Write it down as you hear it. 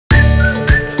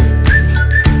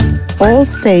All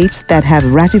states that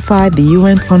have ratified the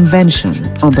UN Convention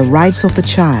on the Rights of the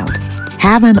Child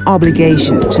have an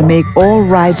obligation to make all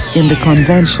rights in the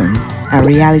Convention a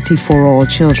reality for all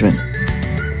children.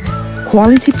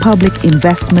 Quality public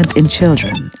investment in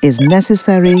children is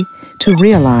necessary to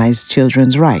realize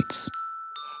children's rights.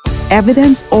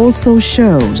 Evidence also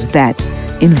shows that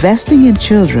investing in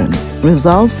children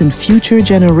results in future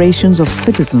generations of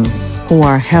citizens who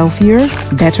are healthier,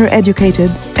 better educated,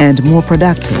 and more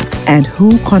productive, and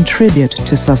who contribute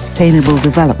to sustainable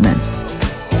development.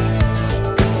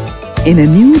 In a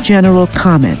new general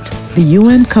comment, the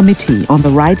UN Committee on the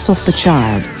Rights of the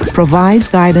Child provides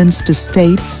guidance to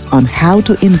states on how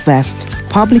to invest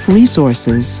public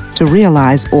resources to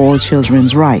realize all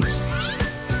children's rights.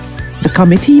 The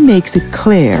committee makes it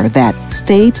clear that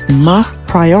states must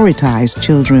prioritize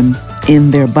children in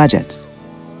their budgets.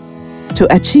 To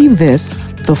achieve this,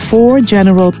 the 4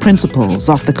 general principles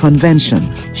of the Convention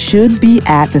should be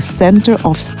at the center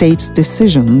of states'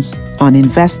 decisions on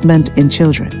investment in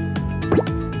children.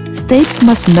 States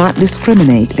must not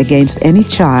discriminate against any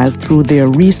child through their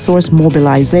resource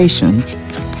mobilization,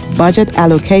 budget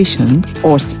allocation,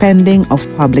 or spending of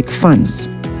public funds.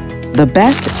 The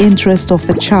best interest of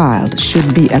the child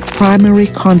should be a primary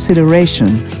consideration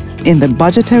in the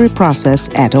budgetary process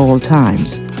at all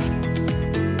times.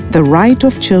 The right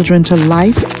of children to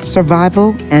life,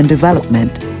 survival, and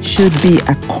development should be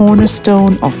a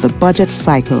cornerstone of the budget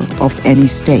cycle of any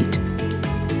state.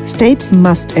 States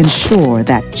must ensure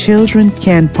that children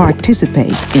can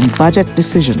participate in budget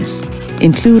decisions,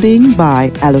 including by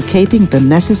allocating the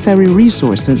necessary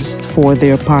resources for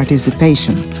their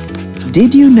participation.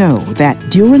 Did you know that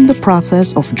during the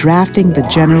process of drafting the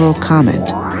general comment,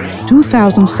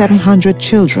 2,700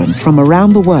 children from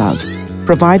around the world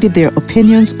provided their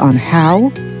opinions on how,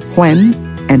 when,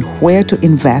 and where to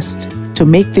invest to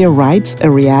make their rights a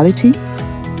reality?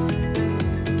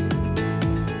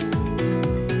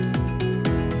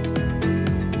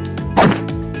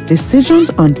 Decisions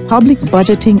on public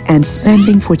budgeting and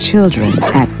spending for children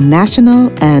at national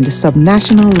and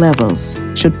subnational levels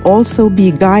should also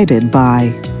be guided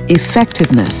by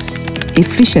effectiveness,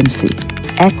 efficiency,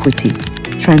 equity,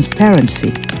 transparency,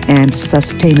 and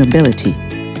sustainability.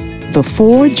 The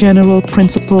 4 general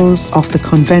principles of the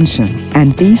Convention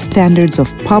and these standards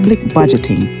of public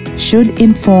budgeting should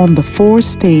inform the 4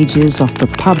 stages of the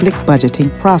public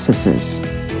budgeting processes.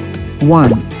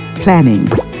 1. Planning.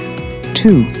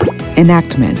 2.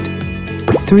 Enactment.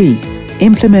 3.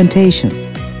 Implementation.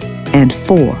 And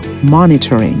 4.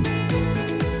 Monitoring.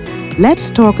 Let's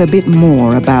talk a bit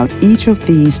more about each of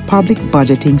these public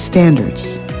budgeting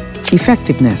standards.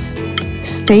 Effectiveness.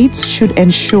 States should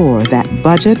ensure that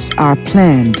budgets are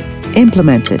planned,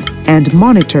 implemented, and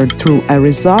monitored through a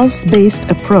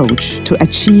results-based approach to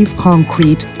achieve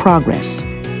concrete progress.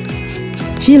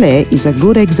 Chile is a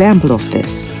good example of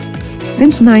this.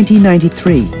 Since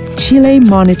 1993, Chile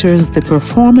monitors the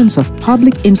performance of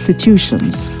public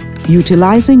institutions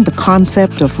utilizing the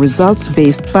concept of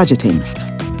results-based budgeting.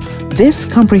 This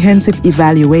comprehensive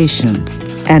evaluation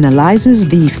analyzes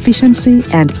the efficiency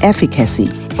and efficacy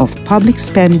of public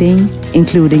spending,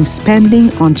 including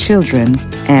spending on children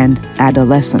and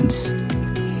adolescents.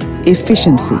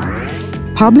 Efficiency.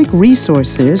 Public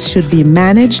resources should be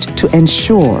managed to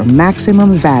ensure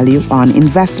maximum value on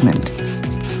investment.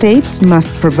 States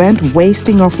must prevent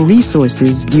wasting of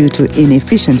resources due to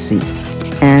inefficiency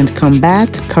and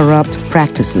combat corrupt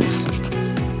practices.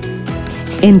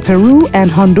 In Peru and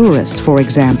Honduras, for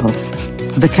example,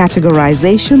 the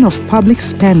categorization of public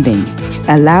spending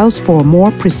allows for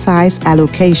more precise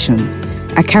allocation,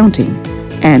 accounting,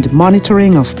 and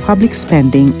monitoring of public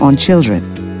spending on children.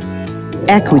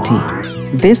 Equity.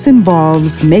 This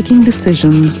involves making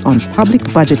decisions on public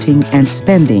budgeting and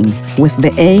spending with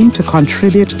the aim to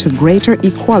contribute to greater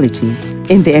equality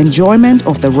in the enjoyment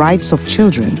of the rights of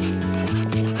children,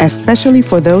 especially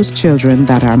for those children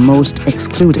that are most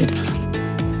excluded.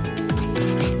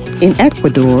 In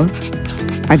Ecuador,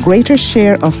 a greater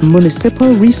share of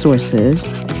municipal resources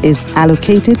is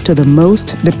allocated to the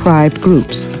most deprived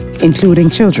groups, including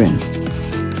children.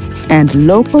 And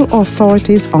local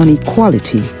authorities on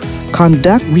equality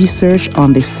conduct research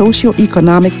on the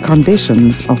socio-economic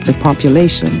conditions of the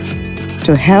population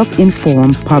to help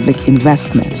inform public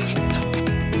investments.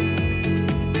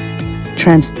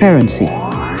 Transparency.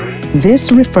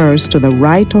 This refers to the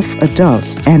right of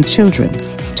adults and children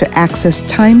to access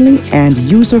timely and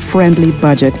user-friendly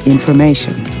budget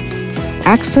information.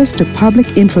 Access to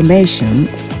public information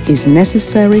is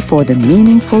necessary for the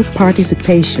meaningful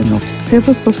participation of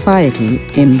civil society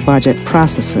in budget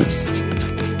processes.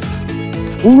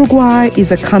 Uruguay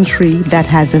is a country that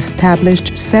has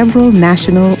established several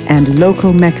national and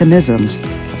local mechanisms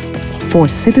for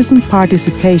citizen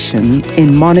participation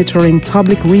in monitoring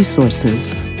public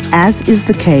resources, as is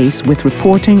the case with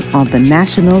reporting on the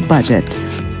national budget,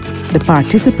 the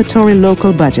participatory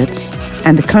local budgets,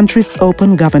 and the country's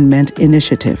open government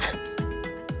initiative.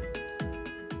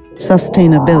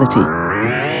 Sustainability.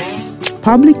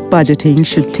 Public budgeting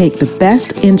should take the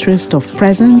best interest of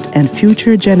present and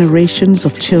future generations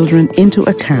of children into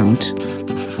account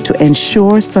to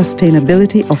ensure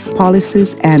sustainability of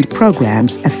policies and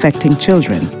programs affecting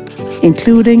children,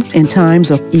 including in times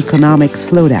of economic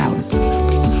slowdown.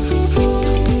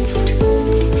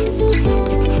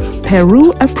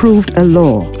 Peru approved a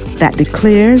law that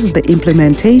declares the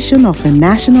implementation of the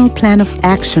National Plan of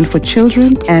Action for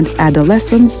Children and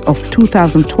Adolescents of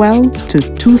 2012 to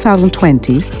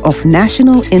 2020 of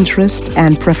national interest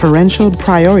and preferential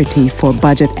priority for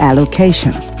budget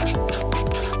allocation.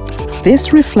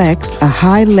 This reflects a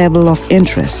high level of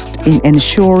interest in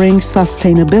ensuring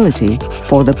sustainability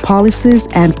for the policies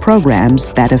and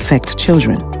programs that affect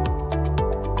children.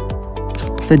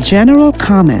 The general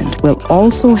comment will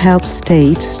also help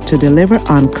states to deliver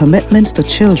on commitments to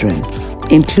children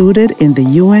included in the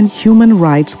UN Human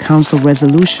Rights Council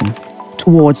resolution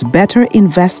towards better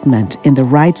investment in the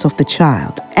rights of the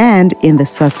child and in the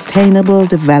Sustainable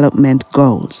Development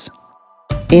Goals.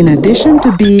 In addition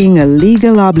to being a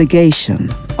legal obligation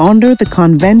under the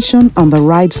Convention on the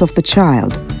Rights of the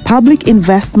Child, public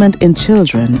investment in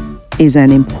children is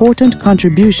an important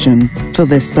contribution to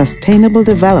the sustainable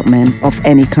development of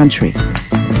any country.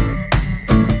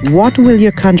 What will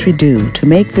your country do to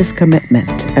make this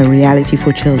commitment a reality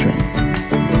for children?